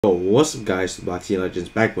Oh, what's up guys, Black Legends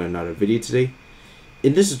back with another video today.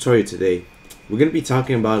 In this tutorial today, we're going to be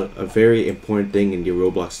talking about a very important thing in your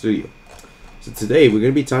Roblox studio. So today we're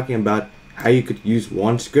going to be talking about how you could use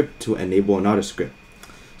one script to enable another script.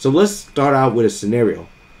 So let's start out with a scenario.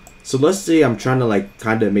 So let's say I'm trying to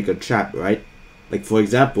kind of make a trap, right? Like for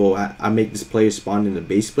example, I make this player spawn in the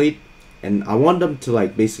base plate and I want them to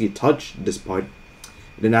basically touch this part.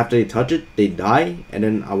 Then after they touch it, they die, and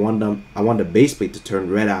then I want the base plate to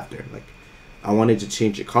turn red after. I want it to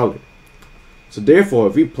change the color. So therefore,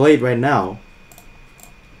 if we play it right now,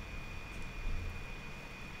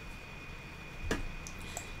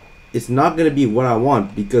 it's not gonna be what I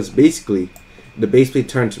want, because basically the base plate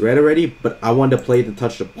turns red already, but I want the player to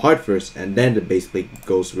touch the part first and then the base plate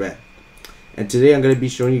goes red. And today I'm gonna be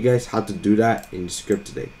showing you guys how to do that in the script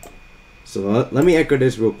today. So let me anchor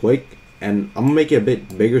this real quick. And I'm gonna make it a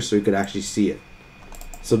bit bigger so you could actually see it.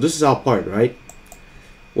 So this is our part, right?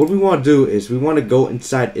 What we want to do is we want to go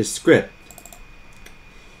inside a script.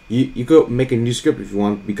 You could make a new script if you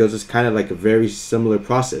want, because it's kind of like a very similar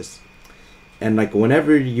process. And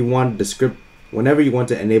whenever you want to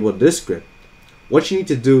enable this script, what you need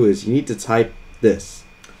to do is you need to type this.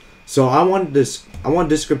 So I want this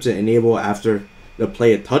script to enable after the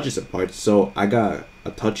player touches a part. So I got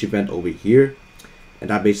a touch event over here. And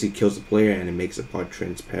that basically kills the player and it makes the part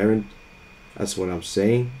transparent. That's what I'm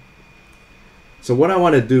saying. So what I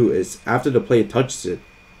want to do is after the player touches it,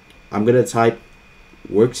 I'm going to type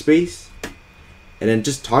workspace and then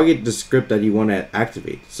just target the script that you want to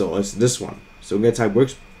activate. So it's this one. So we're going to type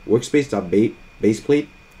workspace.baseplate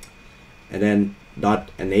and then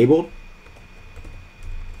 .enabled.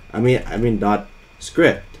 I mean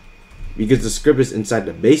 .script, because the script is inside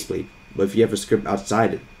the baseplate. But if you have a script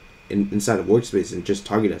outside it, inside of workspace, and just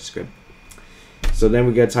target that script. So then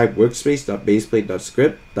we gotta type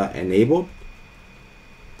workspace.baseplate.script.enabled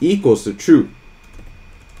equals to true.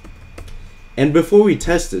 And before we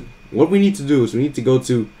test it, what we need to do is we need to go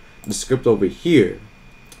to the script over here.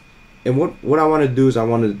 And what I want to do is I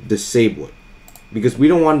want to disable it, because we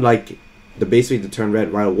don't want the baseplate to turn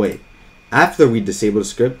red right away. After we disable the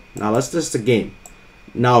script, now let's test the game.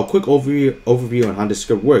 Now, a quick overview on how this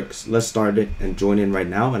script works. Let's start it and join in right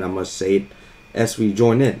now, and I'm going to say it as we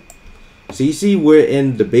join in. So you see we're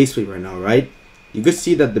in the base plate right now, right? You can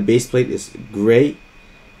see that the base plate is gray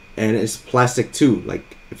and it's plastic too.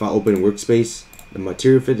 If I open workspace, the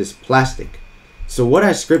material fit is plastic. So what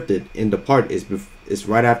I scripted in the part is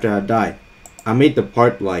right after I die. I made the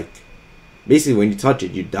part basically when you touch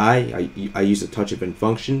it, you die. I use the touch event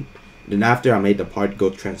function. Then after, I made the part go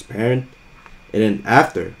transparent. And then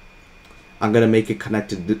after, I'm going to make it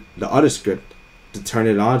connect to the other script to turn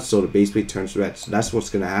it on so the base plate turns red. So that's what's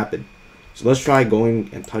going to happen. So let's try going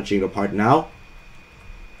and touching the part now.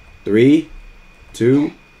 3,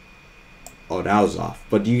 2, oh, that was off.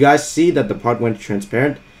 But you guys see that the part went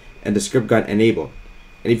transparent and the script got enabled.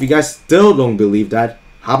 And if you guys still don't believe that,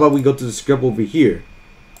 how about we go to the script over here.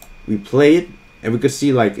 We play it and we could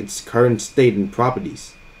see its current state and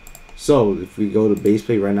properties. So if we go to base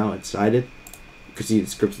plate right now inside it, you can see the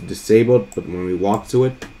script is disabled, but when we walk to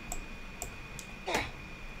it,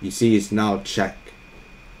 you see it's now checked.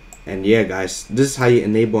 And yeah guys, this is how you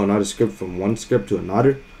enable another script from one script to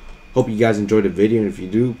another. Hope you guys enjoyed the video, and if you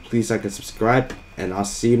do, please like and subscribe, and I'll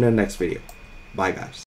see you in the next video. Bye guys.